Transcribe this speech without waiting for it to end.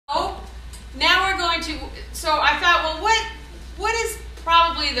now we're going to, so I thought, well, what is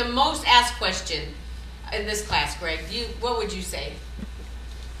probably the most asked question in this class, Greg? What would you say?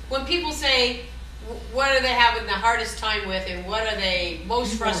 When people say, what are they having the hardest time with and what are they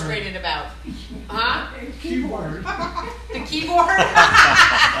most frustrated about? Huh? Keyboard. The keyboard?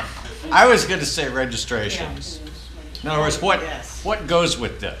 I was going to say registrations. In other words, what goes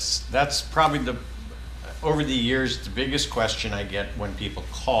with this? That's probably over the years, the biggest question I get when people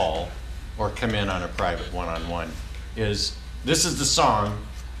call or come in on a private one-on-one is, this is the song,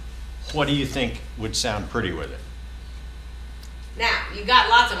 what do you think would sound pretty with it? Now, you got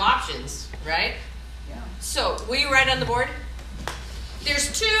lots of options, right? Yeah. So, will you write on the board? And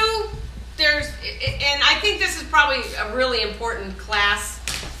I think this is probably a really important class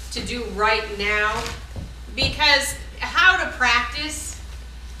to do right now, because how to practice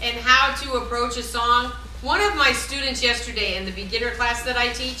and how to approach a song. One of my students yesterday in the beginner class that I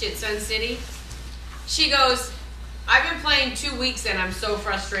teach at Sun City, she goes, I've been playing 2 weeks and I'm so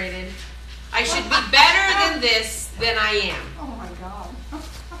frustrated. I should be better than this than I am. Oh my God.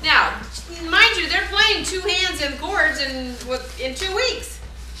 Now, mind you, they're playing 2 hands and chords in 2 weeks.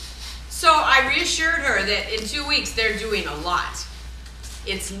 So I reassured her that in 2 weeks they're doing a lot.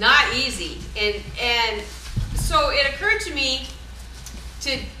 It's not easy. And so it occurred to me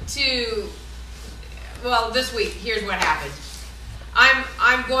well, this week, here's what happened.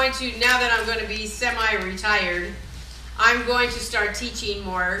 I'm going to, now that I'm going to be semi-retired, I'm going to start teaching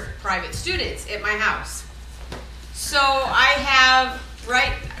more private students at my house. So I have,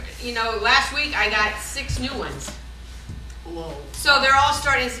 last week I got 6 new ones. Whoa. So they're all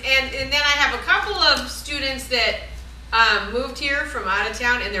starting, and then I have a couple of students that moved here from out of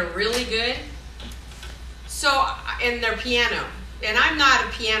town, and they're really good. So, and they're piano. And I'm not a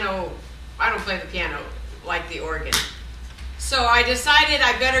piano, I don't play the piano like the organ. So I decided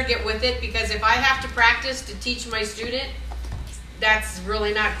I better get with it, because if I have to practice to teach my student, that's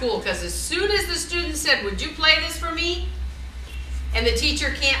really not cool. Because as soon as the student said, would you play this for me? And the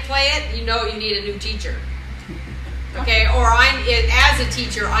teacher can't play it, you know you need a new teacher. Okay, or as a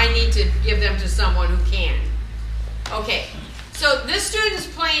teacher, I need to give them to someone who can. Okay, so this student's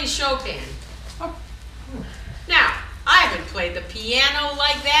playing Chopin. Now, I haven't played the piano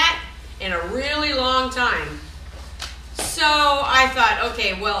like that in a really long time. So I thought,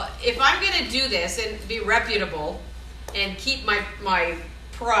 okay, well, if I'm going to do this and be reputable and keep my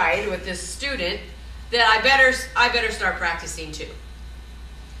pride with this student, then I better start practicing too.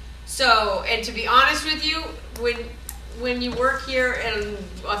 So, and to be honest with you, when you work here and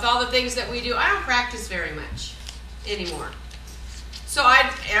with all the things that we do, I don't practice very much anymore. So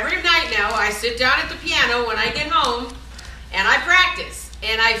every night now, I sit down at the piano when I get home and I practice.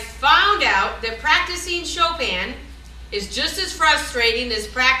 And I found out that practicing Chopin is just as frustrating as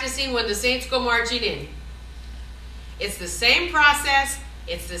practicing when the Saints go marching in. It's the same process,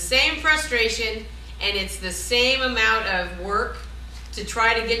 it's the same frustration, and it's the same amount of work to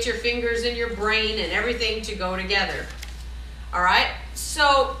try to get your fingers in your brain and everything to go together. All right?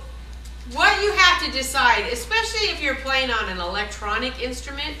 So what you have to decide, especially if you're playing on an electronic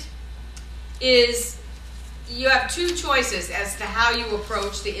instrument, is you have 2 choices as to how you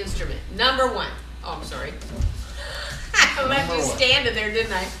approach the instrument. Number 1. Oh, I'm sorry. I left you standing there,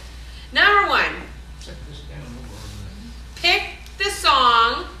 didn't I? Number 1. Pick the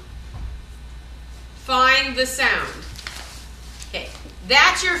song, find the sound. Okay,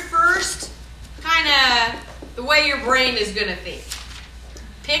 that's your first kind of the way your brain is going to think.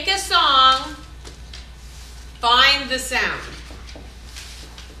 Pick a song, find the sound.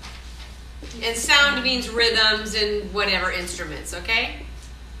 And sound means rhythms and whatever instruments, okay?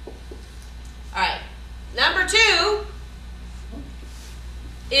 All right. Number 2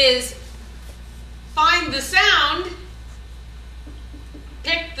 is find the sound,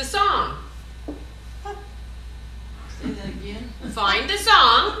 pick the song. Say that again. Find the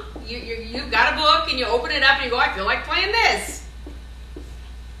song. You've got a book and you open it up and you go, I feel like playing this.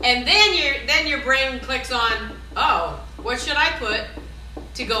 And then your brain clicks on, oh, what should I put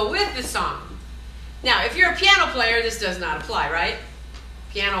to go with the song? Now, if you're a piano player, this does not apply, right?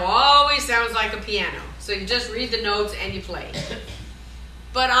 Piano always sounds like a piano. So you just read the notes and you play.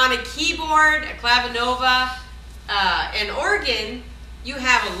 But on a keyboard, a clavinova, an organ, you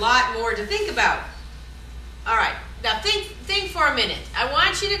have a lot more to think about. All right, now think for a minute. I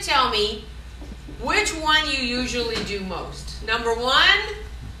want you to tell me which one you usually do most. Number 1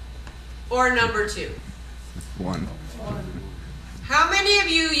 or number 2? 1. How many of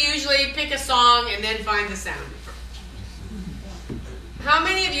you usually pick a song and then find the sound? How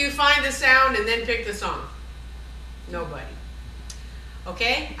many of you find the sound and then pick the song? Nobody.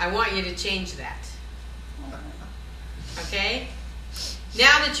 Okay? I want you to change that. Okay?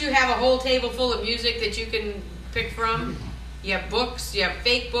 Now that you have a whole table full of music that you can pick from, you have books, you have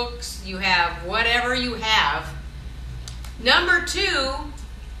fake books, you have whatever you have. Number 2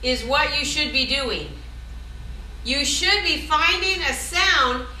 is what you should be doing. You should be finding a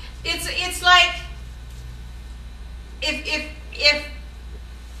sound. It's like if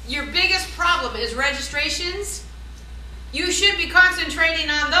your biggest problem is registrations, you should be concentrating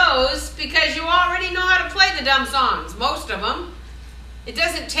on those because you already know how to play the dumb songs, most of them. It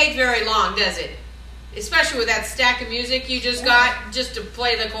doesn't take very long, does it? Especially with that stack of music you just got just to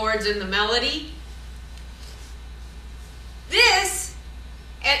play the chords and the melody. This,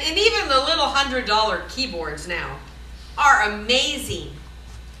 and even the little $100 keyboards now, are amazing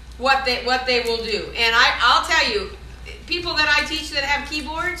what they will do. And I'll tell you, people that I teach that have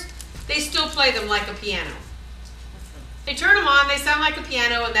keyboards, they still play them like a piano. They turn them on, they sound like a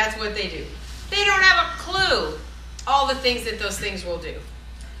piano, and that's what they do. They don't have a clue all the things that those things will do.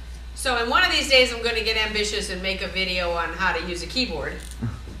 So in one of these days, I'm going to get ambitious and make a video on how to use a keyboard.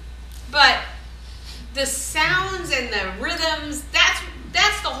 But the sounds and the rhythms,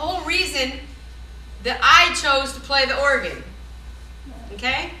 that's the whole reason that I chose to play the organ.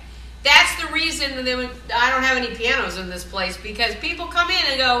 Okay? That's the reason that I don't have any pianos in this place, because people come in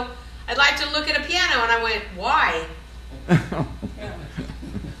and go, I'd like to look at a piano, and I went, why?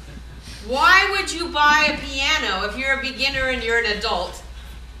 Why would you buy a piano if you're a beginner and you're an adult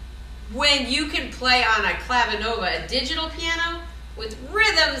when you can play on a clavinova, a digital piano, with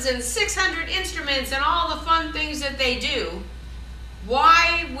rhythms and 600 instruments and all the fun things that they do?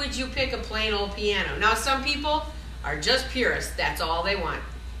 Why would you pick a plain old piano? Now, some people are just purists. That's all they want.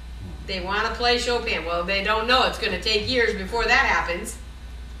 They want to play Chopin. Well, they don't know it's going to take years before that happens,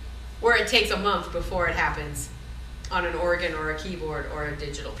 or it takes a month before it happens on an organ or a keyboard or a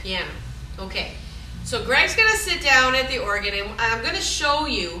digital piano. Okay, so Greg's going to sit down at the organ, and I'm going to show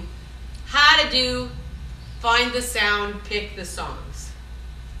you how to find the sound, pick the songs.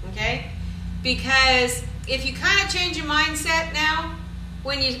 Okay? Because if you kind of change your mindset now,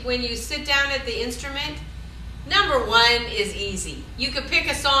 when you sit down at the instrument, number 1 is easy. You can pick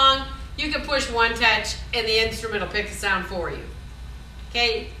a song, you can push one touch, and the instrument will pick the sound for you.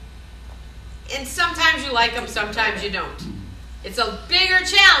 Okay? And sometimes you like them, sometimes you don't. It's a bigger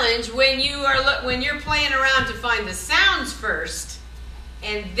challenge when you're playing around to find the sounds first,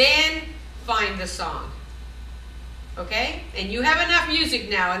 and then find the song. Okay? And you have enough music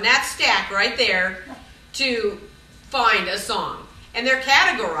now in that stack right there to find a song. And they're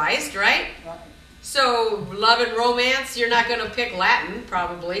categorized, right? So, love and romance, you're not going to pick Latin,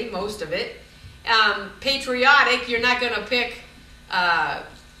 probably, most of it. Patriotic, you're not going to pick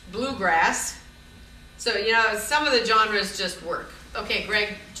bluegrass. So, some of the genres just work. Okay,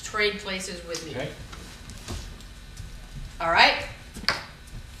 Greg, trade places with me. Okay. All right?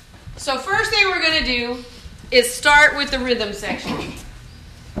 So, first thing we're going to do is start with the rhythm section.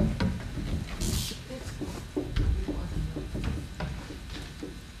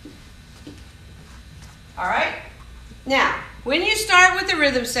 All right? Now, when you start with the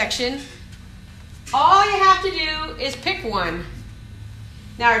rhythm section, all you have to do is pick one.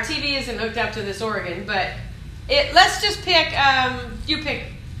 Now, our TV isn't hooked up to this organ, but let's just pick,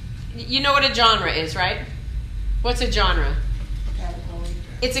 you know what a genre is, right? What's a genre? Category.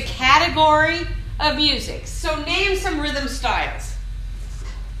 It's a category of music. So name some rhythm styles.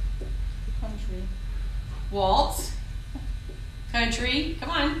 Country. Waltz. Country. Come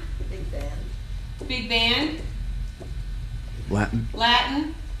on. Big band. Big band. Latin.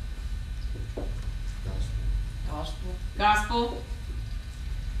 Latin. Gospel. Gospel.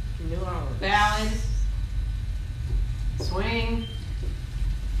 New Orleans. Ballad. Swing.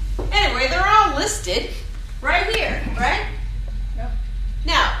 Anyway, they're all listed right here, right? Yep.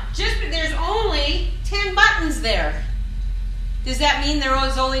 Now, there's only 10 buttons there. Does that mean there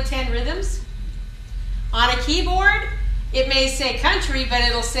was only 10 rhythms? On a keyboard, it may say country, but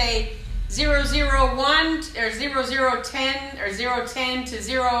it'll say 001 or 0010 or 010 to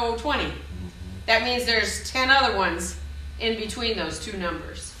 020. That means there's 10 other ones in between those two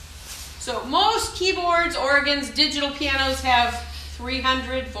numbers. So most keyboards, organs, digital pianos have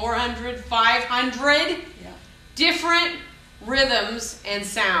 300, 400, 500 different rhythms and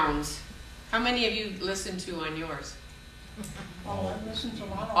sounds. How many of you listen to on yours? Oh, I listened to a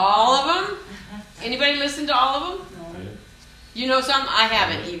lot of All of them? Anybody listen to all of them? No. You know some? I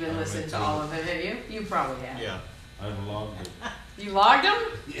haven't even listened to all of them, have you? You probably have. Yeah. I've logged it. You logged them?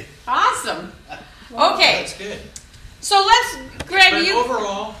 Yeah. Awesome. Okay, That's good. so let's, Greg, But you...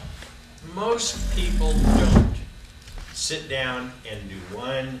 overall, most people don't sit down and do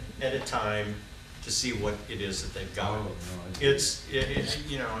one at a time to see what it is that they've got. It's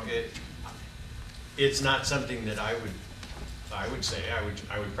not something that I would say. I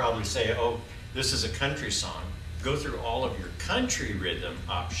would probably say, oh, this is a country song. Go through all of your country rhythm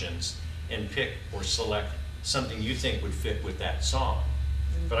options and pick or select something you think would fit with that song.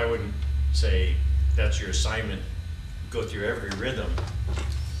 But I wouldn't say that's your assignment, go through every rhythm,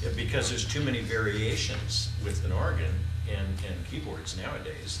 because there's too many variations with an organ and keyboards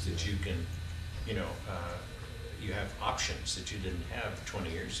nowadays that you can, you have options that you didn't have 20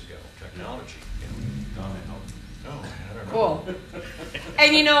 years ago, technology. Oh, I don't know. Cool.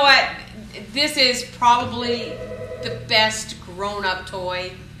 And you know what? This is probably the best grown-up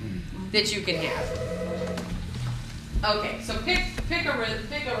toy that you can have. Okay, so pick a rhythm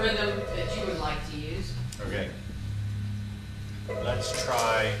that you would like to use. Okay. Let's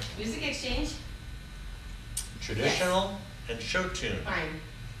try Music exchange. traditional and show tune. Fine.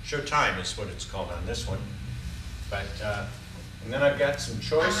 Show time is what it's called on this one. But and then I've got some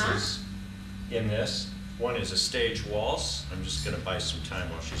choices in this. One is a stage waltz. I'm just going to buy some time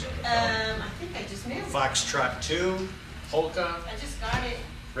while she's on the phone. I think I just nailed it. Foxtrot 2, polka, I just got it.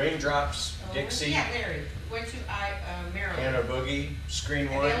 raindrops, Dixie, Yeah, Larry. Went to Maryland. piano boogie, screen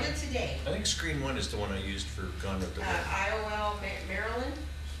I 1. nailed it today. I think screen 1 is the one I used for Gone with the Wind. IOL Maryland,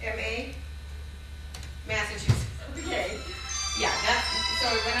 MA, Massachusetts. Okay. Yeah, so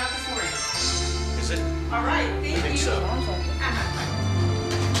it went out this morning. Is it? All right, thank you. I think so. Sounds like it.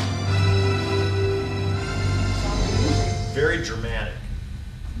 Very dramatic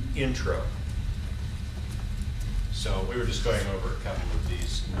intro. So we were just going over a couple of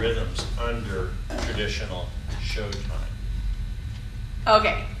these rhythms under traditional show time.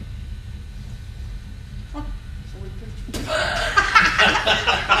 Okay.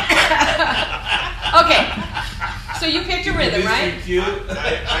 Okay. So you picked a rhythm, right?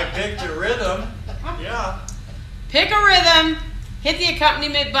 I picked a rhythm. Yeah. Pick a rhythm. Hit the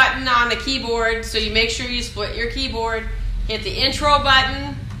accompaniment button on the keyboard, so you make sure you split your keyboard. Hit the intro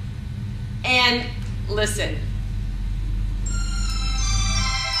button and listen.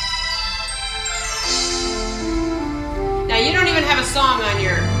 Now you don't even have a song on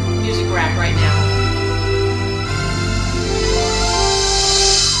your music rack right now.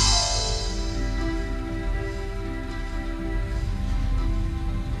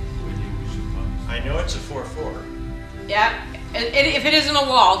 I know it's a 4/4. Yeah. If it isn't a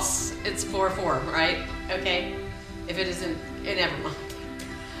waltz, it's 4/4, right? Okay. If it isn't, never mind.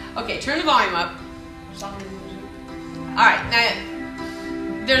 Okay, turn the volume up. Sound of music. All right,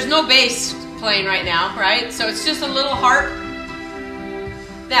 now there's no bass playing right now, right? So it's just a little harp.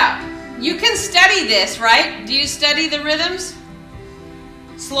 Now, you can study this, right? Do you study the rhythms?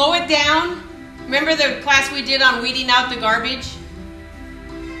 Slow it down. Remember the class we did on weeding out the garbage?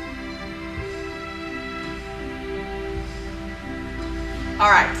 All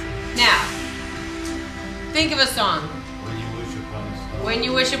right, now, think of a song. When you wish upon a star. When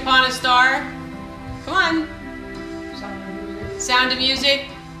you wish upon a star. Come on. Sound of music. Sound of music.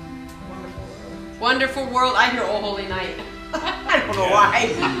 Wonderful world. Wonderful world. I hear Oh Holy Night. I don't know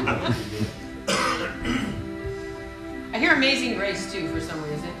why. I hear Amazing Grace too for some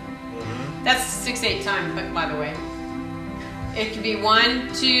reason. That's 6/8 time, by the way. It could be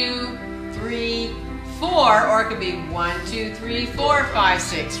 1, 2, 3, 4, or it could be 1, 2, 3, 4, 5,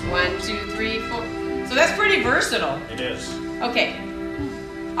 6. 1, 2, 3, 4. So that's pretty versatile. It is. Okay.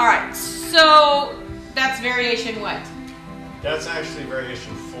 All right. So that's variation what? That's actually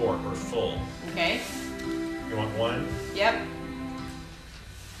variation 4 or full. Okay. You want 1? Yep.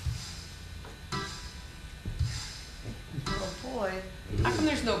 Oh boy. How come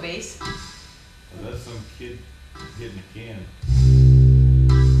there's no bass? That's some kid hitting a can.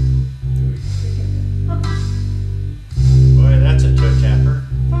 Boy, that's a toe tapper.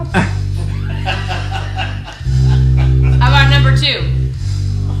 How about number 2?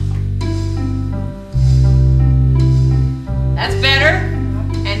 That's better.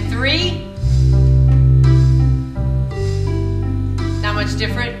 And 3? Not much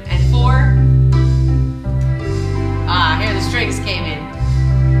different. And 4? Ah, here the strings came in.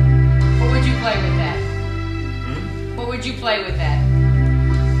 What would you play with that? What would you play with that?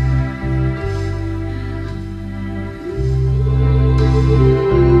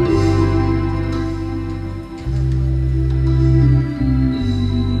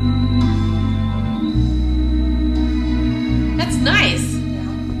 That's nice.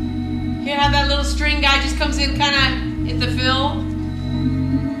 Hear how that little string guy just comes in kind of at the fill?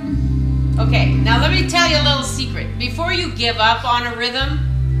 Okay, now let me tell you a little secret. Before you give up on a rhythm,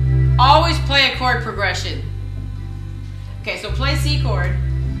 always play a chord progression. Okay, so play C chord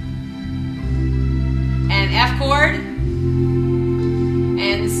and F chord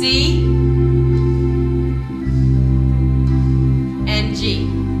and C and G.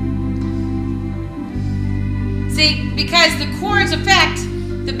 See, because the chords affect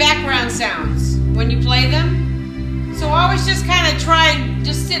the background sounds when you play them. So always just kind of try,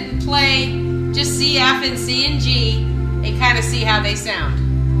 just sit and play just C, F, and C and G and kind of see how they sound.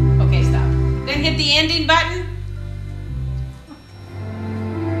 Okay, stop. Then hit the ending button.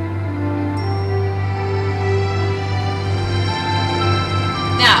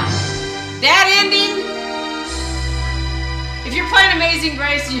 Now, that ending, if you're playing Amazing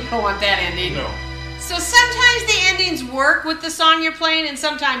Grace, you don't want that ending. No. So sometimes the endings work with the song you're playing and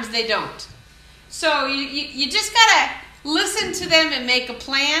sometimes they don't. So you just gotta listen to them and make a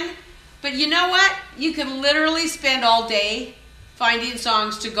plan. But you know what? You could literally spend all day finding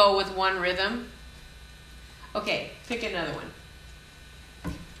songs to go with one rhythm. Okay, pick another one.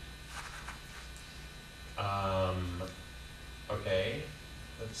 Okay,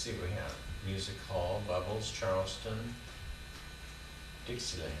 let's see what we have. Music Hall, Bubbles, Charleston,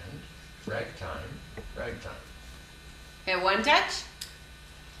 Dixieland, Ragtime. Okay, one touch.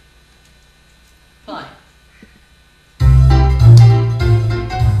 Play.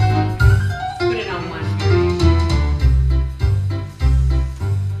 Put it on one.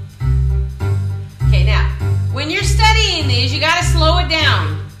 Okay, now, when you're studying these, you gotta slow it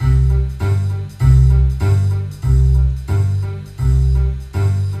down.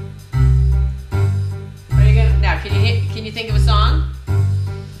 What are you gonna, now, can you think of a song?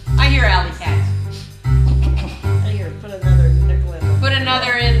 I hear Alley Cat. Here, put another nickel in. Put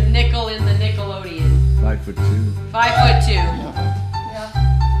another nickel in the Nickelodeon. 5'2". 5'2". Yeah.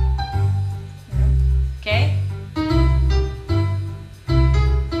 Okay?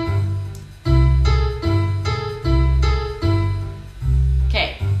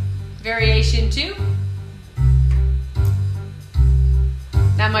 Okay. Variation 2.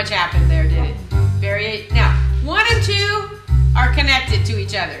 Not much happened there, did it? Now, 1 and 2 are connected to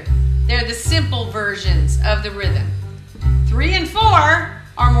each other. They're the simple versions of the rhythm. 3 and 4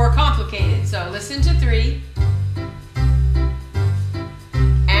 are more complicated. So listen to 3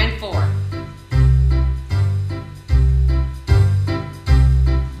 and 4.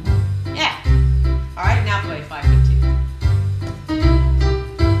 Yeah. All right, now play 5 and 2.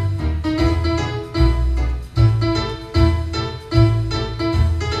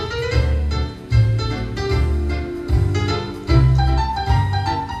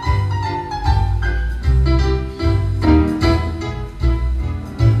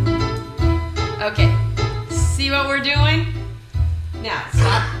 Okay, see what we're doing? Now,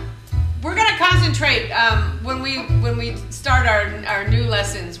 stop. We're going to concentrate, when we start our new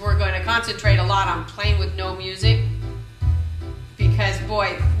lessons, we're going to concentrate a lot on playing with no music. Because,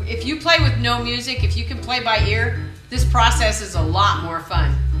 boy, if you play with no music, if you can play by ear, this process is a lot more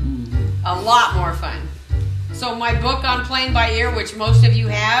fun. A lot more fun. So my book on playing by ear, which most of you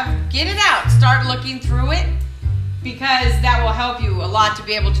have, get it out. Start looking through it. Because that will help you a lot to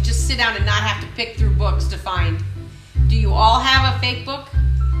be able to just sit down and not have to pick through books to find. Do you all have a fake book?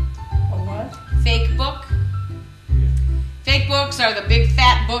 A what? Fake book? Fake books are the big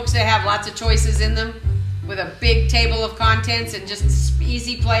fat books that have lots of choices in them with a big table of contents and just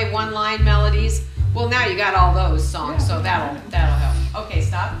easy play one line melodies. Well, now you got all those songs, so that'll help. Okay,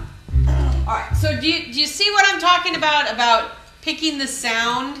 stop. All right, so do you see what I'm talking about picking the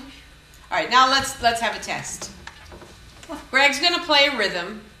sound? All right, now let's have a test. Greg's going to play a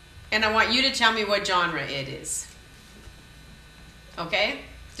rhythm, and I want you to tell me what genre it is. Okay?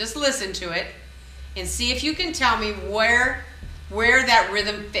 Just listen to it and see if you can tell me where that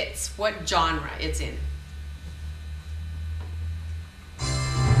rhythm fits, what genre it's in.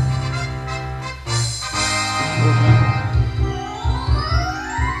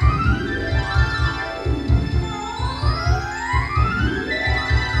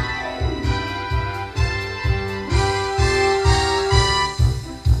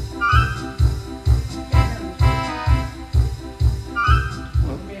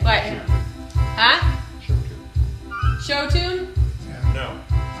 What? Huh? Show tune? No.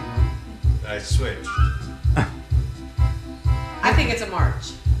 I switched. I think it's a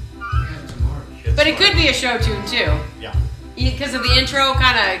march. But it could be a show tune too. Yeah. Because of the intro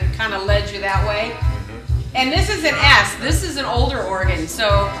kind of led you that way. And this is an S. This is an older organ,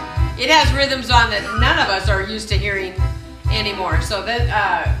 so it has rhythms on that none of us are used to hearing anymore. So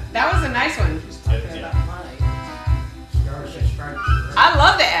that was a nice one. I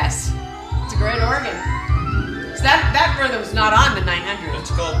love the S. It's a great organ. So that rhythm's not on the 900. It's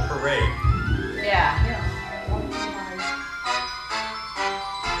called Parade. Yeah.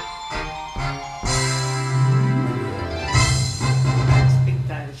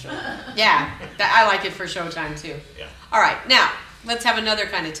 Yeah, I like it for showtime too. Yeah. All right, now let's have another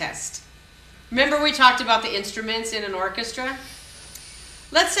kind of test. Remember we talked about the instruments in an orchestra?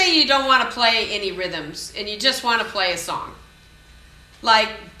 Let's say you don't want to play any rhythms and you just want to play a song. Like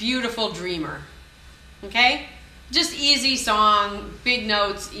Beautiful Dreamer. Okay? Just easy song, big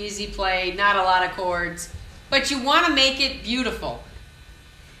notes, easy play, not a lot of chords. But you want to make it beautiful.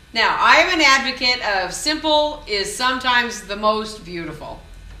 Now, I'm an advocate of simple is sometimes the most beautiful.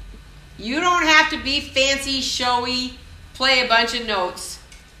 You don't have to be fancy, showy, play a bunch of notes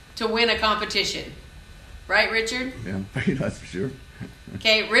to win a competition. Right, Richard? Yeah, that's for sure.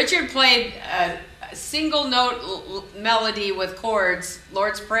 Okay, Richard played a single note melody with chords,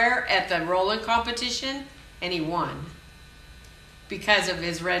 Lord's Prayer, at the Roland competition, and he won because of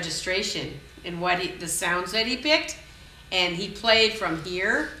his registration and the sounds that he picked. And he played from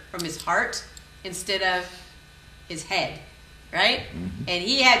here, from his heart, instead of his head, right? Mm-hmm. And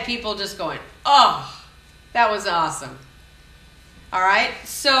he had people just going, oh, that was awesome. All right,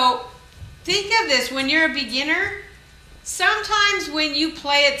 so think of this, when you're a beginner, sometimes when you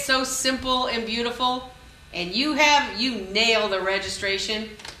play it so simple and beautiful, and you nail the registration,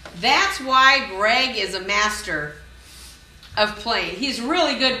 that's why Greg is a master of playing. He's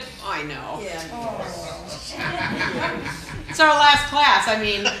really good. Oh, I know. Yeah. It's our last class. I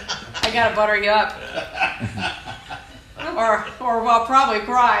mean, I gotta butter you up, or I'll probably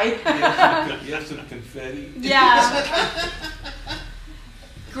cry. You have some confetti. Yeah.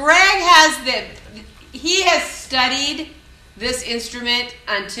 Greg he has studied this instrument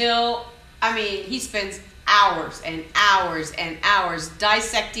until, I mean, he spends hours and hours and hours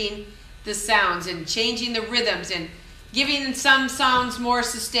dissecting the sounds and changing the rhythms and giving some sounds more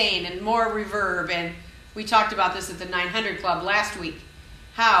sustain and more reverb. And we talked about this at the 900 Club last week.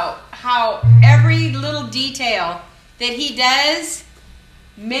 How every little detail that he does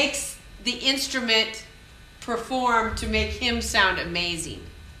makes the instrument perform to make him sound amazing.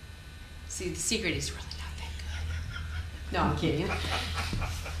 See, the secret is really not that good. No, I'm kidding.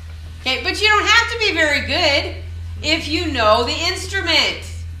 Okay, but you don't have to be very good if you know the instrument.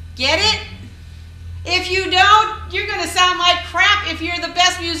 Get it? If you don't, you're going to sound like crap if you're the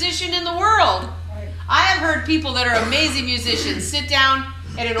best musician in the world. I have heard people that are amazing musicians sit down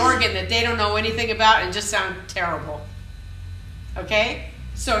at an organ that they don't know anything about and just sound terrible. Okay?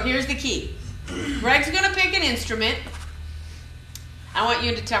 So here's the key. Greg's going to pick an instrument. I want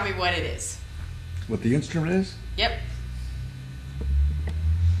you to tell me what it is. What the instrument is? Yep.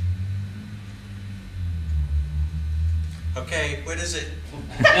 Okay, what is it?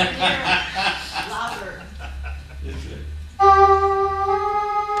 Louder. Is it?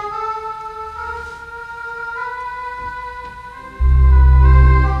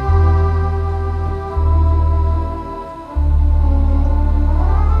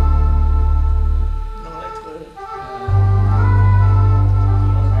 No, that's good.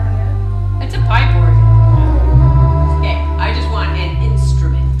 It's a pipe organ. Okay, I just want an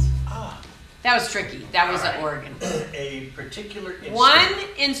instrument. Ah, That was tricky. That was an organ. a particular instrument. One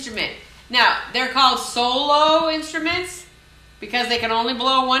instrument. Now, they're called solo instruments because they can only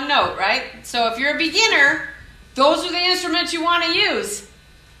blow one note, right? So if you're a beginner, those are the instruments you want to use.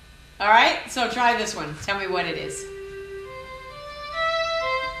 All right? So try this one. Tell me what it is.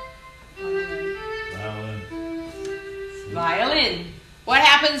 Violin. Violin. What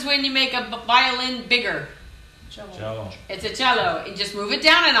happens when you make a violin bigger? Cello. It's a cello. You just move it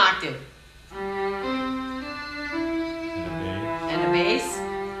down an octave. And a bass.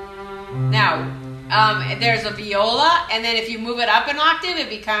 Now, there's a viola, and then if you move it up an octave, it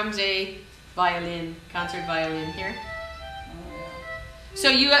becomes a violin, concert violin here. So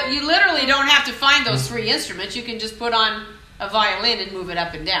you literally don't have to find those three instruments. You can just put on a violin and move it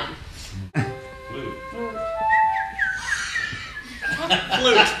up and down. Flute.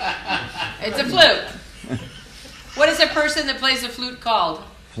 Flute. It's a flute. What is a person that plays a flute called?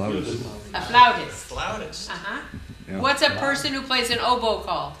 Flautist. A flautist. Flautist. Uh-huh. Yeah. What's a person who plays an oboe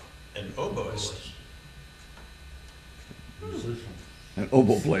called? An oboist. An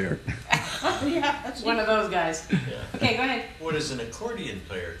oboe player. Yeah, that's One of those guys. Yeah. Okay, go ahead. What is an accordion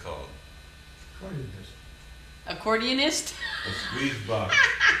player called? Accordionist? A squeeze box.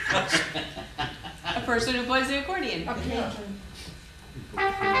 A person who plays the accordion. okay.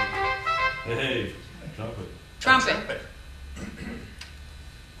 Hey, trumpet. Trumpet.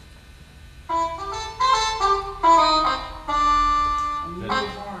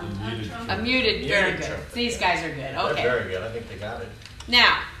 A muted, very good. trumpet. These guys are good. They're Okay. very good. I think they got it.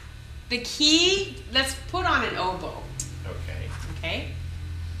 Now, the key, let's put on an oboe, Okay. okay?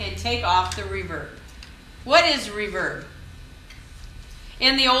 And take off the reverb. What is reverb?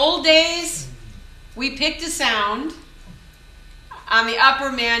 In the old days, we picked a sound on the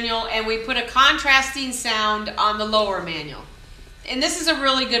upper manual and we put a contrasting sound on the lower manual. And this is a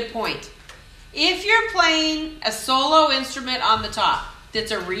really good point. If you're playing a solo instrument on the top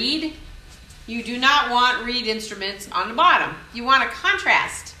that's a reed, you do not want reed instruments on the bottom. You want a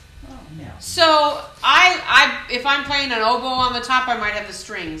contrast. Oh, no. So if I'm playing an oboe on the top, I might have the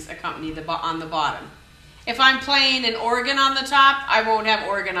strings accompany on the bottom. If I'm playing an organ on the top, I won't have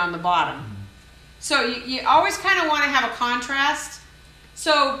organ on the bottom. So you always kind of want to have a contrast.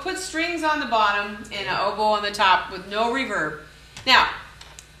 So put strings on the bottom and an oboe on the top with no reverb. Now,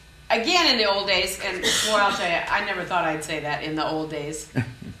 again in the old days, and boy, I'll tell you, I never thought I'd say that in the old days.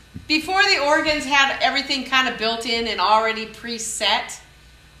 Before the organs had everything kind of built in and already preset,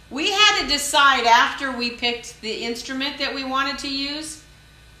 we had to decide after we picked the instrument that we wanted to use,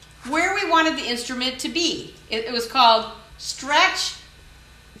 where we wanted the instrument to be. It was called stretch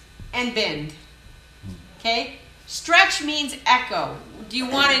and bend. Okay? Stretch means echo. Do you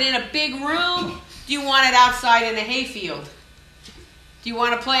want it in a big room? Do you want it outside in a hayfield? Do you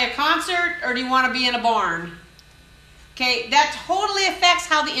want to play a concert or do you want to be in a barn? Okay, that totally affects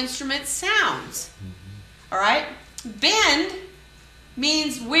how the instrument sounds. All right? Bend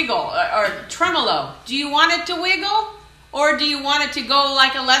means wiggle or tremolo. Do you want it to wiggle? Or do you want it to go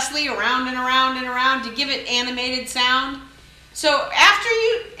like a Leslie around and around and around to give it animated sound? So after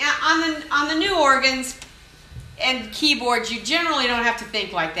you, on the new organs and keyboards, you generally don't have to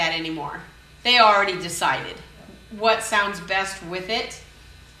think like that anymore. They already decided what sounds best with it.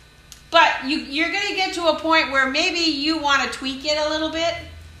 But you're going to get to a point where maybe you want to tweak it a little bit.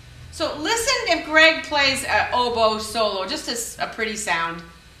 So listen if Greg plays an oboe solo, just a pretty sound,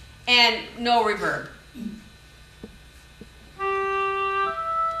 and no reverb.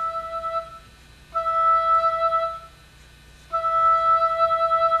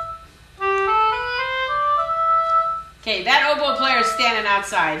 Okay, that oboe player is standing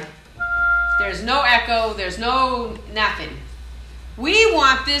outside. There's no echo, there's no nothing. We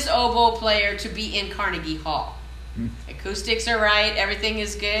want this oboe player to be in Carnegie Hall. Acoustics are right, everything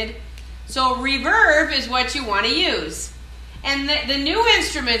is good. So reverb is what you want to use. And the new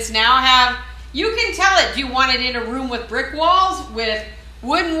instruments now have, you can tell it, do you want it in a room with brick walls, with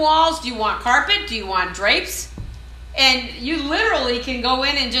wooden walls? Do you want carpet? Do you want drapes? And you literally can go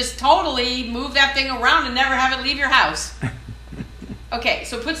in and just totally move that thing around and never have it leave your house. Okay,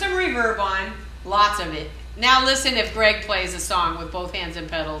 so put some reverb on, lots of it. Now listen if Greg plays a song with both hands and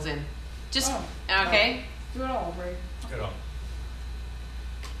pedals in. Just, okay? Do it all, Greg. Get on.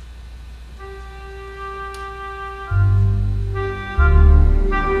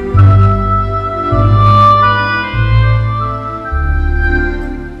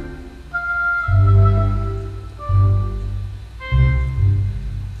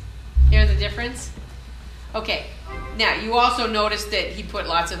 Hear the difference? Okay, now you also notice that he put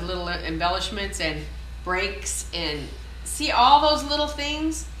lots of little embellishments and breaks and see all those little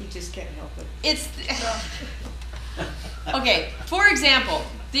things? He just can't help it. It's okay, for example,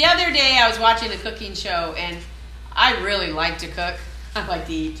 the other day I was watching a cooking show and I really like to cook. I like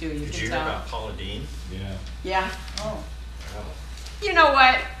to eat too, you Did can you hear tell. about Paula Deen? Yeah. Yeah. Oh. You know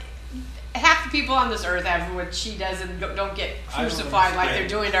what? Half the people on this earth have what she does and don't get I don't crucified like they're understand.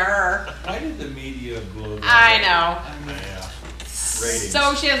 doing to her. Why did the media blow that I up? know. Yeah. Ratings.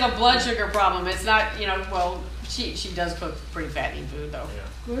 So she has a blood sugar problem. It's not, well, she does cook pretty fattening food though. Yeah.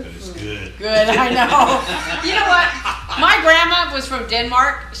 Good But it's food. good. Good, I know. You know what? My grandma was from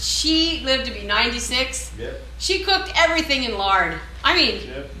Denmark. She lived to be 96. Yep. She cooked everything in lard. I mean,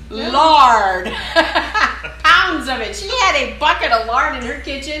 Yep. lard. Pounds of it. She had a bucket of lard in her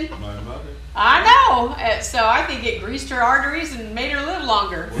kitchen. My mother. I know. So I think it greased her arteries and made her live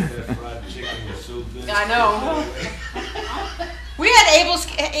longer. Boy, that fried chicken was so good. I know. We had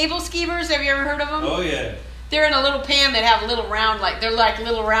Able Skeevers. Have you ever heard of them? Oh yeah. They're in a little pan that have little round, they're like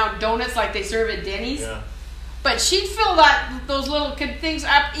little round donuts like they serve at Denny's. Yeah. But she'd fill those little things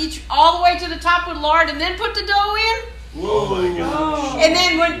up all the way to the top with lard and then put the dough in. Oh my gosh. And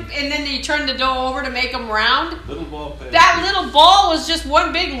then you turn the dough over to make them round. Little ball peg. That little ball was just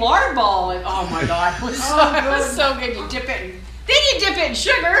one big lard ball. And, oh my God, it was so good. You dip it, then you dip it in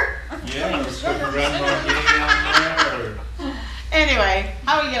sugar. Yeah, I was putting grandma getting on there. Anyway,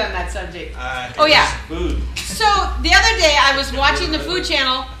 how do we get on that subject? Uh, Oh yeah. Food. So the other day I was watching the Food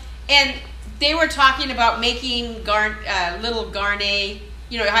Channel and they were talking about making little garnet.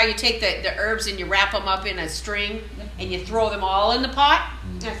 You know how you take the herbs and you wrap them up in a string and you throw them all in the pot?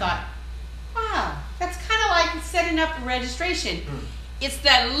 And I thought, wow, that's kind of like setting up a registration. It's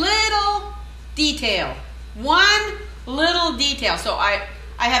that little detail. One little detail. So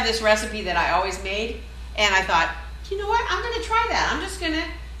I have this recipe that I always made, and I thought, you know what, I'm going to try that. I'm just going to,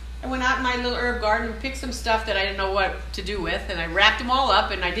 I went out in my little herb garden and picked some stuff that I didn't know what to do with, and I wrapped them all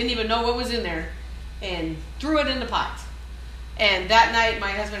up, and I didn't even know what was in there, and threw it in the pot. And that night,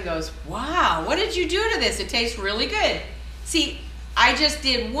 my husband goes, wow, what did you do to this? It tastes really good. See, I just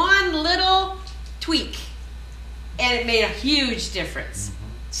did one little tweak, and it made a huge difference. Mm-hmm.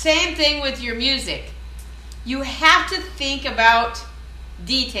 Same thing with your music. You have to think about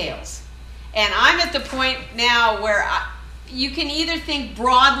details. And I'm at the point now where you can either think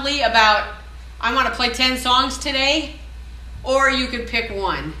broadly about, I want to play 10 songs today, or you can pick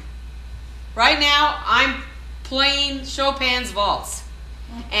one. Right now, I'm playing Chopin's Waltz,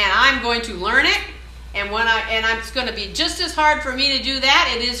 and I'm going to learn it, and it's going to be just as hard for me to do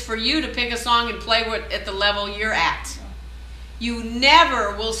that it is for you to pick a song and play at the level you're at. You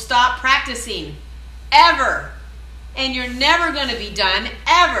never will stop practicing, ever. And you're never going to be done,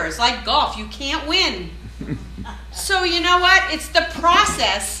 ever. It's like golf. You can't win. So you know what? It's the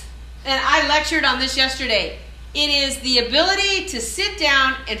process. And I lectured on this yesterday. It is the ability to sit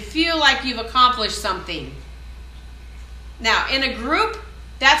down and feel like you've accomplished something. Now, in a group,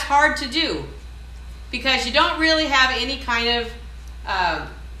 that's hard to do. Because you don't really have any kind of,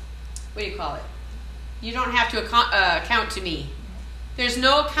 what do you call it? You don't have to account to me. There's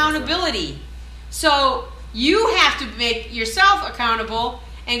no accountability. So you have to make yourself accountable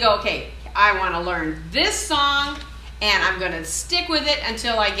and go, okay, I want to learn this song, and I'm going to stick with it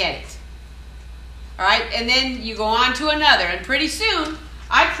until I get it. All right? And then you go on to another. And pretty soon,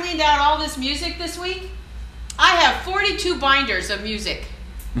 I cleaned out all this music this week. I have 42 binders of music.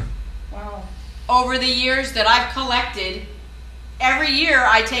 Wow. Over the years that I've collected. Every year,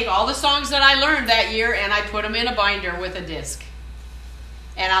 I take all the songs that I learned that year, and I put them in a binder with a disc.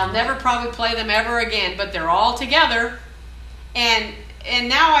 And I'll never probably play them ever again, but they're all together. And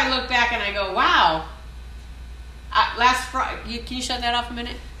now I look back and I go, wow. Last Friday, can you shut that off a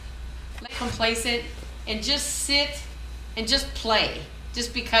minute? Let complacent and just sit and just play,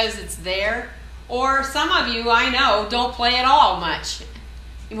 just because it's there. Or some of you, I know, don't play at all much.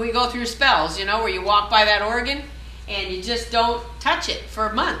 And we go through spells, where you walk by that organ and you just don't touch it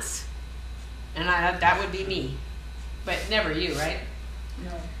for months. And that would be me. But never you, right?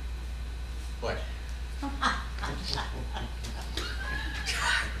 No. What?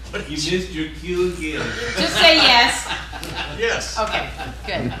 You missed your cue again. Just say yes. Yes. Okay,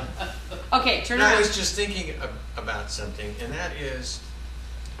 good. Okay, turn No, I around. was just thinking about something, and that is,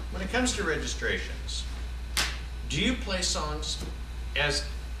 when it comes to registrations, do you play songs as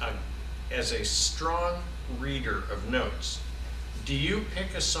a strong reader of notes? Do you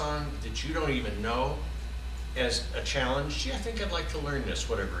pick a song that you don't even know as a challenge? Gee, I think I'd like to learn this,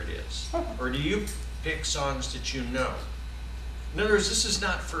 whatever it is. Or do you pick songs that you know? In other words, this is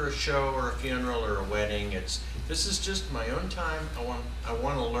not for a show or a funeral or a wedding. This is just my own time. I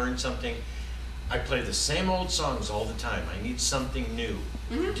want to learn something. I play the same old songs all the time. I need something new.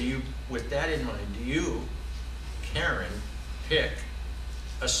 Mm-hmm. Do you, with that in mind, do you, Karen, pick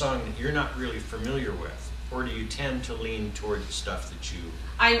a song that you're not really familiar with? Or do you tend to lean toward the stuff that you...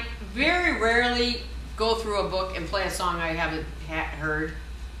 I very rarely go through a book and play a song I haven't heard.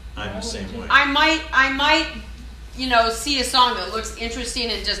 I'm the same way. I might, see a song that looks interesting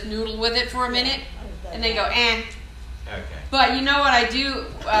and just noodle with it for a minute, and then go, eh. Okay. But you know what I do?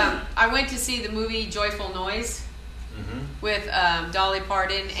 I went to see the movie Joyful Noise with Dolly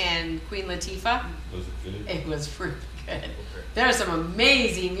Parton and Queen Latifah. Was it good? It was pretty good. There's some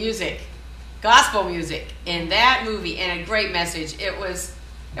amazing music, gospel music in that movie, and a great message. It was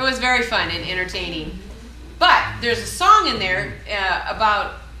very fun and entertaining. But there's a song in there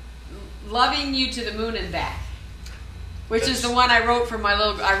about loving you to the moon and back, which is the one I wrote for my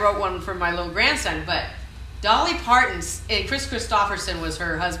little. I wrote one for my little grandson. But Dolly Parton's and Chris Christopherson was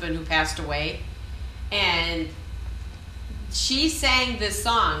her husband who passed away, and she sang this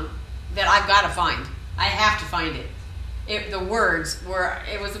song that I've got to find. I have to find it. The words were,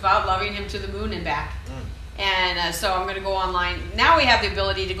 it was about loving him to the moon and back. And so I'm going to go online. Now we have the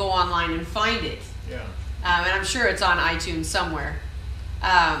ability to go online and find it. Yeah. And I'm sure it's on iTunes somewhere.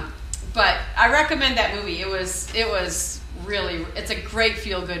 But I recommend that movie. It was really, it's a great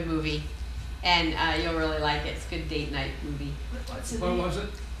feel-good movie. And you'll really like it. It's a good date night movie. What was it?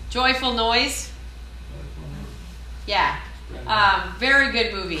 Joyful Noise. Yeah. Very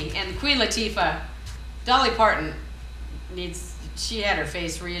good movie. And Queen Latifah, Dolly Parton she had her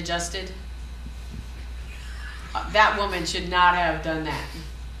face readjusted. That woman should not have done that.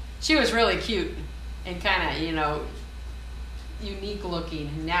 She was really cute and kind of, unique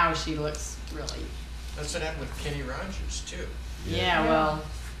looking. Now she looks really That's what happened with Kenny Rogers too. Yeah, well,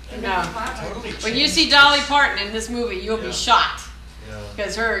 And no. it totally When you changed see Dolly his- Parton in this movie, you'll be Yeah. shocked. Yeah.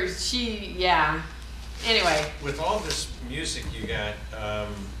 Because yeah. Anyway, With all this music you got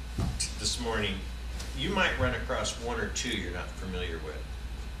this morning, you might run across one or two you're not familiar with.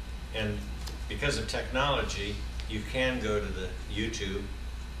 And because of technology, you can go to the YouTube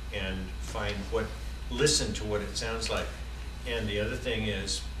and listen to what it sounds like. And the other thing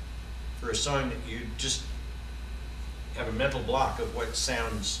is, for a song that you just have a mental block of what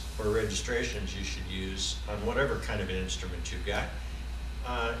sounds or registrations you should use on whatever kind of an instrument you've got,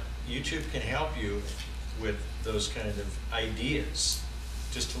 YouTube can help you with those kind of ideas,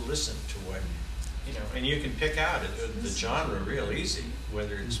 just to listen to what, and you can pick out the genre real easy,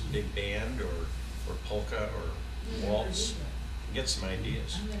 whether it's big band or polka or waltz, get some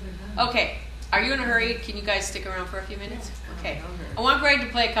ideas. okay. Are you in a hurry? Can you guys stick around for a few minutes? Okay. I want Greg to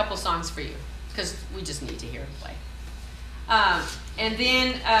play a couple songs for you, because we just need to hear him play. And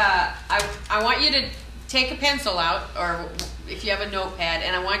then I want you to take a pencil out, or if you have a notepad,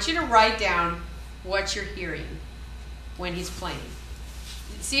 and I want you to write down what you're hearing when he's playing.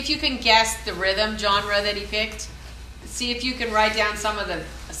 See if you can guess the rhythm genre that he picked. See if you can write down some of the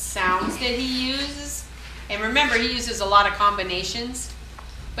sounds that he uses. And remember, he uses a lot of combinations.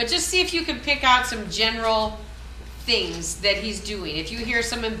 But just see if you can pick out some general things that he's doing. If you hear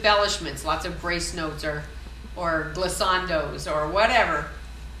some embellishments, lots of brace notes or glissandos or whatever,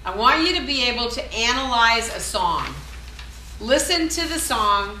 I want you to be able to analyze a song. Listen to the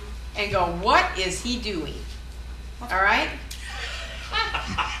song and go, what is he doing? All right?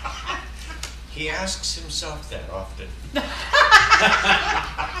 He asks himself that often.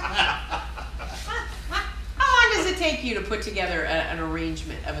 How long does it take you to put together an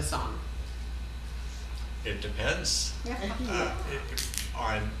arrangement of a song? It depends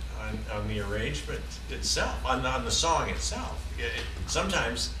on the arrangement itself, on the song itself.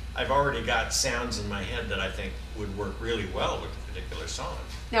 Sometimes I've already got sounds in my head that I think would work really well with a particular song.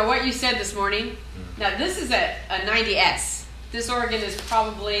 Now, what you said this morning, now this is a 90S. This organ is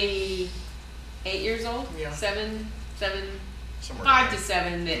probably 8 years old? Yeah. Seven, Somewhere 5 around. to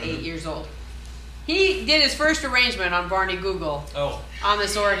 7 to 8 years old. He did his first arrangement on Barney Google Oh, on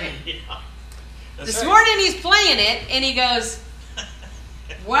this organ. yeah. That's This right. morning he's playing it and he goes,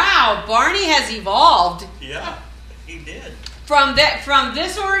 wow, Barney has evolved. Yeah, he did. From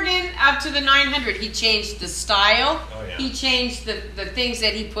this organ up to the 900, he changed the style. Oh, yeah. He changed the things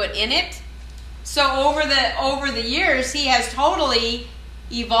that he put in it. So over the years, he has totally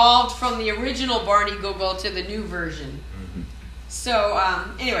evolved from the original Barney Google to the new version. Mm-hmm. So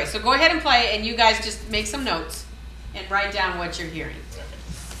anyway, so go ahead and play, and you guys just make some notes and write down what you're hearing.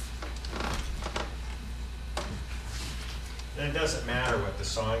 And it doesn't matter what the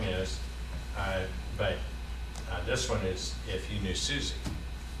song is, but this one is If You Knew Susie.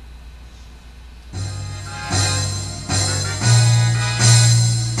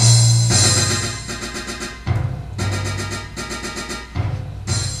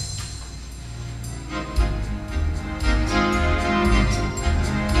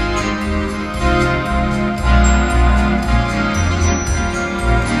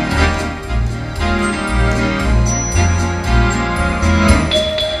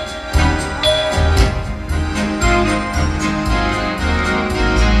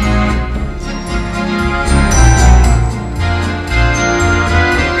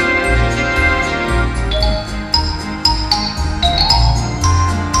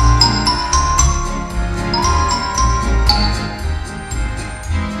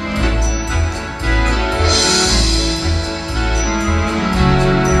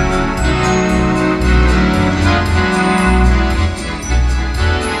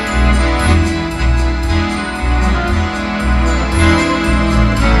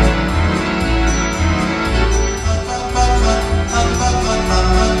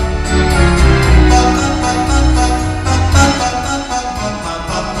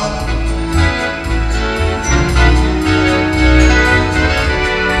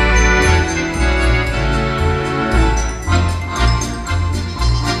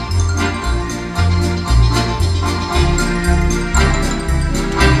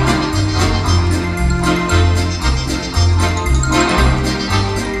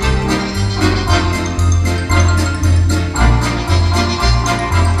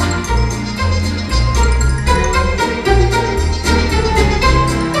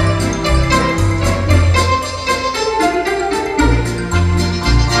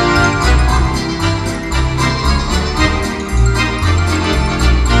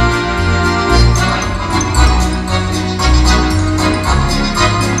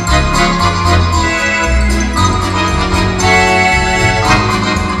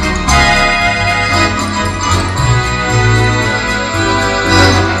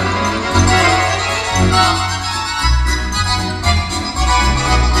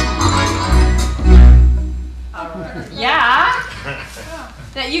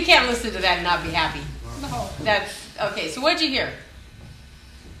 can't listen to that and not be happy. No. That's okay. So what'd you hear?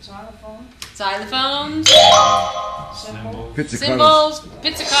 Xylophone, Xylophones, cymbal, Pizzicato. cymbals,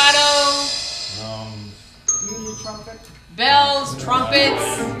 pizzicato, music trumpet. bells, trumpets,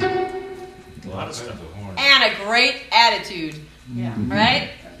 A lot of stuff. and a great attitude. Yeah. Right?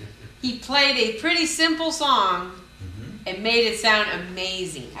 He played a pretty simple song and made it sound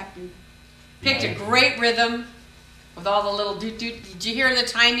amazing. Happy. Picked a great rhythm with all the little doot doot. Did you hear the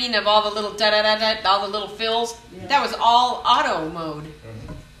timing of all the little da da da da, all the little fills? Yeah. That was all auto mode.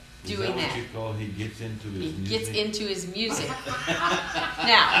 Doing Is that that. what you call he gets into his He music? gets into his music.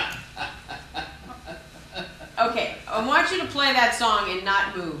 Now, okay, I want you to play that song and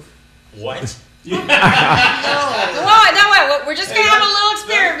not move. What? Well, no, wait, we're just gonna have a little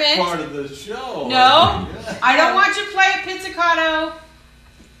experiment. That's part of the show. No, I don't want you to play a pizzicato.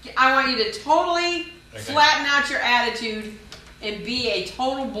 I want you to totally flatten out your attitude and be a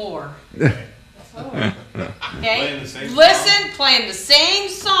total bore. Okay. Okay? Playing the same Listen, playing the same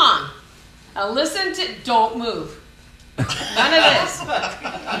song. Now listen to, don't move. None of this.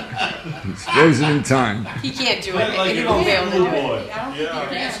 It's frozen in time. He can't do Like it. He an won't be able to do old it. boy. I don't Yeah.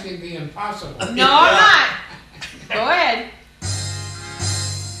 think You're asking the impossible. No, I'm not. Go ahead.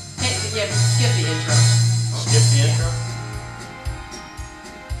 Hey, yeah, skip the intro. Skip the intro.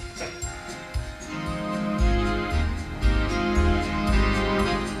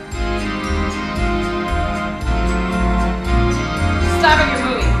 Stop it, you're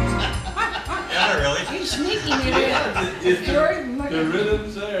moving. Yeah, not really. He's sneaking it in. It's Very the much.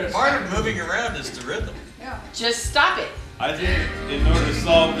 rhythm's there. Part of moving around is the rhythm. Yeah. Just stop it. I think in order to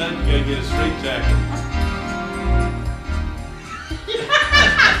solve that, you gotta get a straight jacket.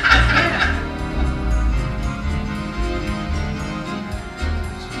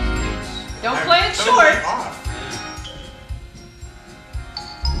 Don't play it Totally short. off.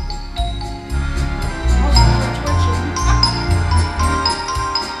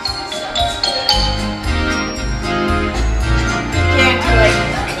 Can't do it.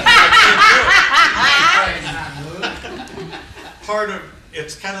 Trying not to move. Part of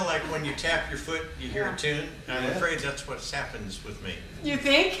it's kind of like when you tap your foot, you hear a tune. I'm Yeah. afraid that's what happens with me. You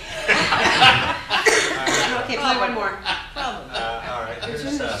think? Uh, Okay, play one more. all right, It's here's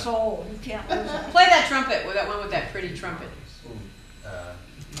in the soul. You can't lose it. Play that trumpet with that one with that pretty trumpet.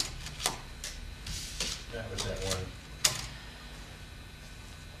 that was that one.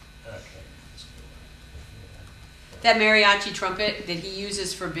 Okay. Let's go. That mariachi trumpet that he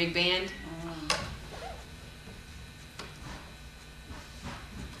uses for big band.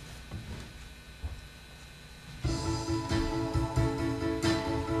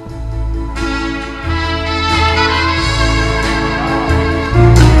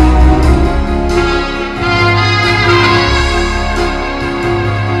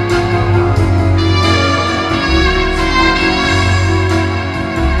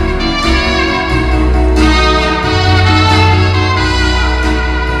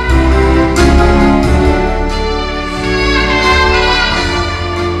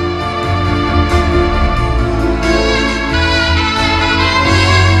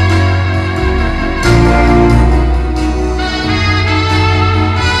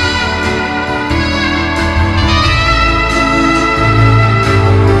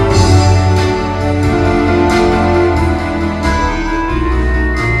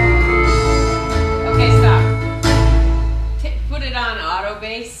 Okay, stop. Put it on auto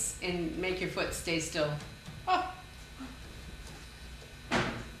bass and make your foot stay still.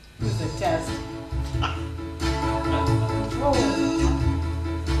 This is a test. Roll.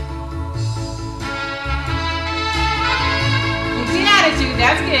 Keep the attitude,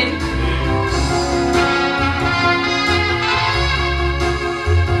 that's good.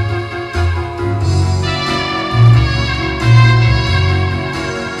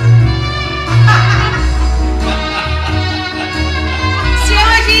 See how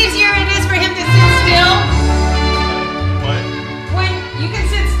much easier it is for him to sit still? What? When you can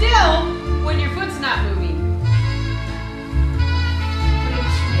sit still when your foot's not moving. But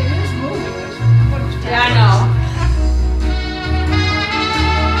it is moving. It's what it's Yeah, I know.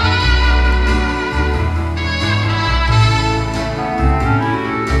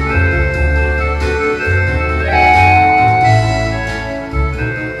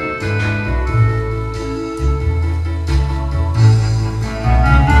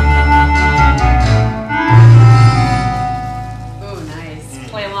 Oh, nice.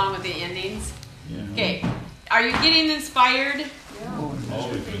 Play along with the endings. Okay. Are you getting inspired?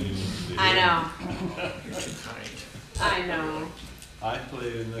 Always been used to I know. You're too kind. I know. I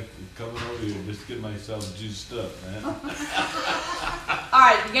play in the coming over here just to get myself juiced up, man. All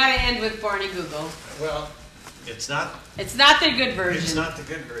right, you got to end with Barney Google. Well, it's not. It's not the good version. It's not the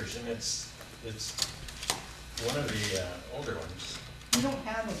good version. It's one of the older ones. You don't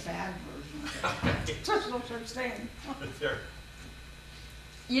have a bad version. There's no such thing. There.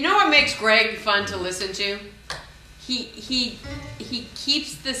 You know what makes Greg fun to listen to? He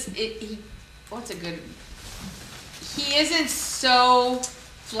keeps this. What's a good? He isn't so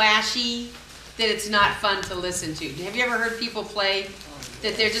flashy that it's not fun to listen to. Have you ever heard people play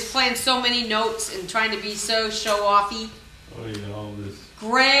that they're just playing so many notes and trying to be so show-offy? Oh, yeah, all this.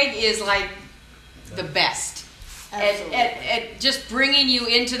 Greg is like the best at just bringing you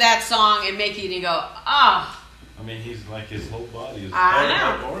into that song and making you go, ah. I mean, he's like his whole body is I part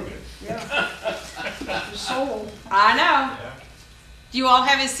know. of that organ. Yeah. The soul. I know. Yeah. Do you all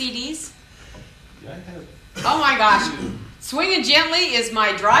have his CDs? Yeah, I have. Oh my gosh. Swinging Gently is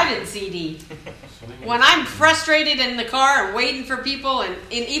my driving CD. When I'm frustrated in the car and waiting for people, and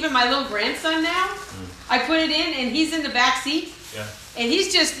even my little grandson now, I put it in and he's in the back seat. Yeah. And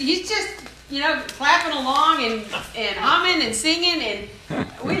he's just clapping along and humming and singing, and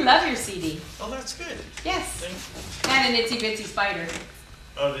we love your CD. Oh, that's good. Yes. Thank you. And an Itsy Bitsy Spider.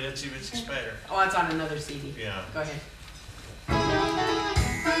 Oh, the Itsy Bitsy Spider. Oh, it's on another CD. Yeah. Go ahead.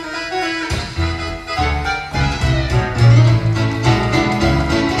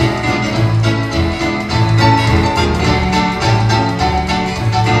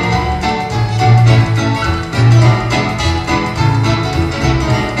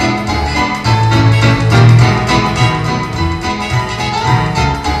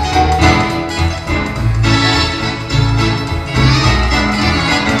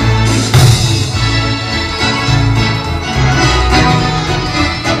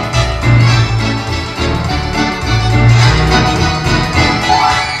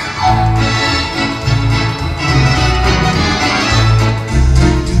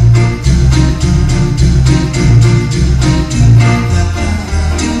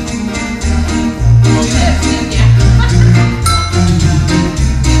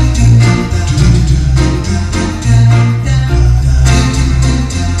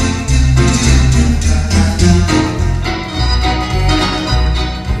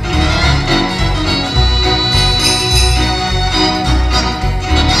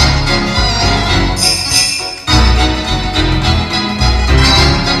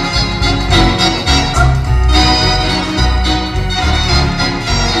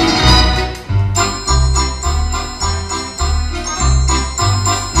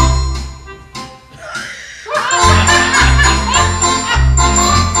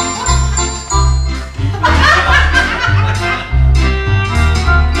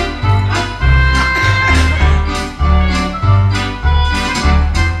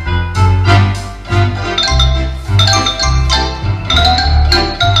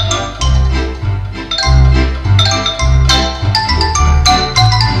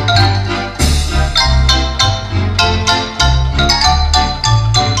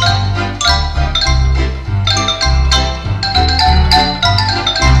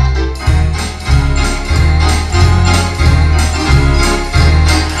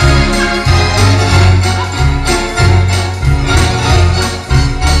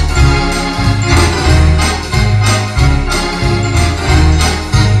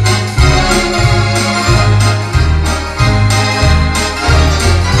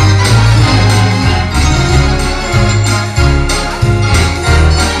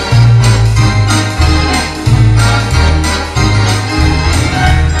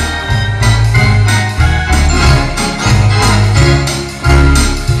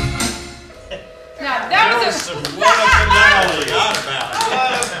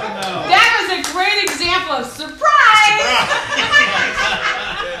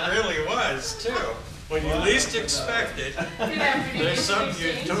 When you least expect it, there's something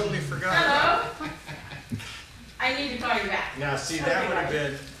you totally forgot about. Hello? I need to call you back. Now, see, that would have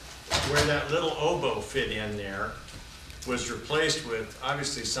been where that little oboe fit in there was replaced with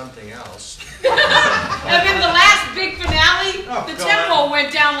obviously something else. And then the last big finale, Oh, the God. tempo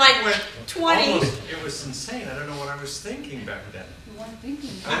went down like 20. Almost, it was insane. I don't know what I was thinking back then. You weren't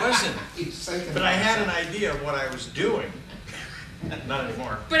thinking. I wasn't. He's thinking But I about had it. an idea of what I was doing. Not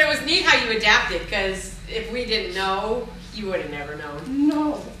anymore. But it was neat how you adapted, because if we didn't know, you would have never known.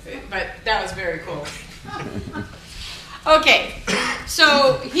 No. But that was very cool. Okay,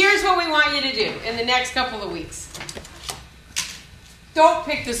 so here's what we want you to do in the next couple of weeks. Don't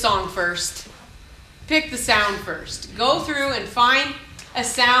pick the song first. Pick the sound first. Go through and find a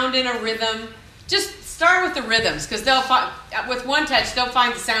sound and a rhythm. Just start with the rhythms, because they'll with one touch they'll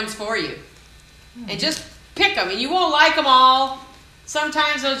find the sounds for you. And just pick them, and you won't like them all.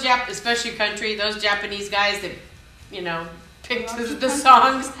 sometimes those especially country, those Japanese guys that, you know, pick the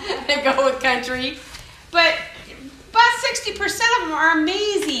songs that go with country. But about 60% of them are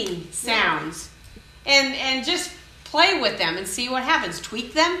amazing sounds. And just play with them and see what happens.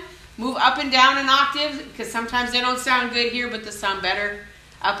 Tweak them, move up and down an octave, because sometimes they don't sound good here, but they sound better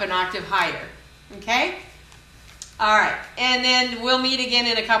up an octave higher. Okay? All right. And then we'll meet again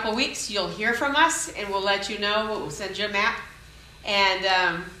in a couple weeks. You'll hear from us, and we'll let you know. We'll send you a map. And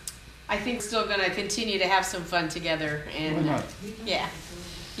I think we're still going to continue to have some fun together. And yeah,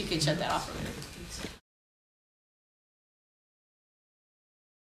 you can shut that off for a minute.